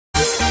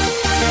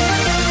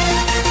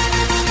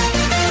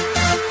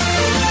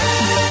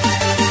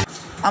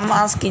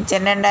Amma's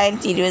kitchen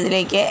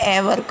 2020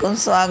 ഏവർക്കും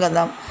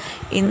സ്വാഗതം.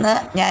 ഇന്ന്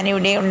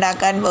ഞാനിവിടെ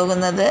ഉണ്ടാക്കാൻ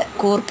പോകുന്നത്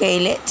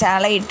കൂർക്കയിൽ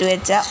ചാളയിട്ട്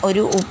വെച്ച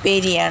ഒരു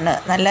ഉപ്പേരിയാണ്.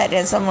 നല്ല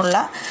രസമുള്ള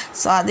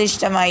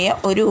സ്വാദിഷ്ടമായ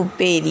ഒരു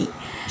ഉപ്പേരി.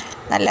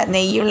 നല്ല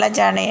നെയ്യുള്ള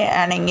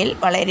ചാളയാണെങ്കിൽ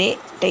വളരെ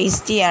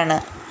ടേസ്റ്റിയാണ്.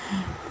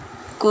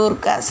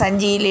 കൂർക്ക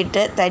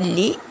സഞ്ചിയിലിട്ട്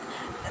തല്ലി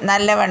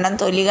നല്ലവണ്ണം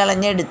തൊലി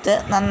കളഞ്ഞെടുത്ത്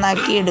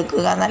നന്നാക്കി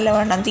എടുക്കുക.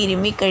 നല്ലവണ്ണം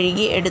തിരുമ്മി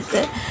കഴുകി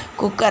എടുത്ത്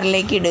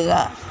കുക്കറിലേക്ക് ഇടുക.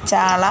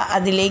 ചാള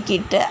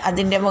അതിലേക്കിട്ട്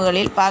അതിൻ്റെ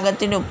മുകളിൽ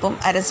പാകത്തിനുപ്പും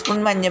 1/2 സ്പൂൺ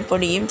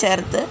മഞ്ഞൾപ്പൊടിയും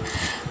ചേർത്ത്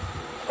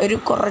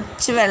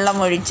കുറച്ച്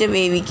വെള്ളമൊഴിച്ച്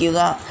വേവിക്കുക.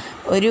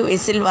 ഒരു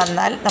വിസിൽ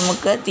വന്നാൽ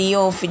നമുക്ക് തീ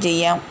ഓഫ്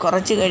ചെയ്യാം.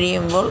 കുറച്ച്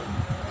കഴിയുമ്പോൾ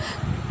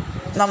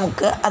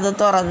നമുക്ക് അത്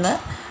തുറന്ന്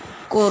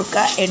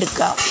കൂർക്ക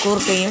എടുക്കാം.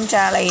 കൂർക്കയും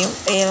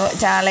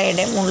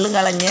ചാളയുടെ മുള്ള്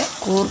കളഞ്ഞ്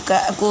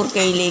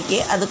കൂർക്കയിലേക്ക്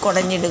അത്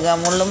കുടഞ്ഞിടുക.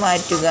 മുള്ള്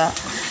മാറ്റുക.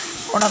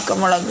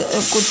 ഉണക്കമുളക്,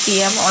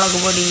 കുത്തിയ മുളക്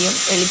പൊടിയും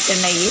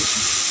വെളിച്ചെണ്ണയും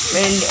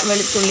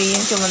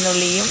വെളുത്തുള്ളിയും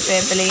ചുവന്നുള്ളിയും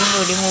വേപ്പിലയും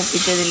കൂടി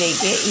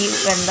മൂപ്പിച്ചതിലേക്ക് ഈ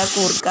വെന്ത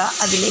കൂർക്ക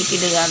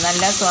അതിലേക്കിടുക.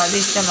 നല്ല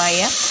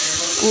സ്വാദിഷ്ടമായ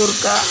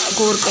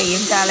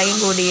കൂർക്കയും ചാളയും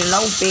കൂടിയുള്ള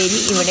ഉപ്പേരി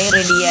ഇവിടെ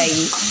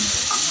റെഡിയായി.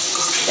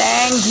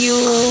 Thank you.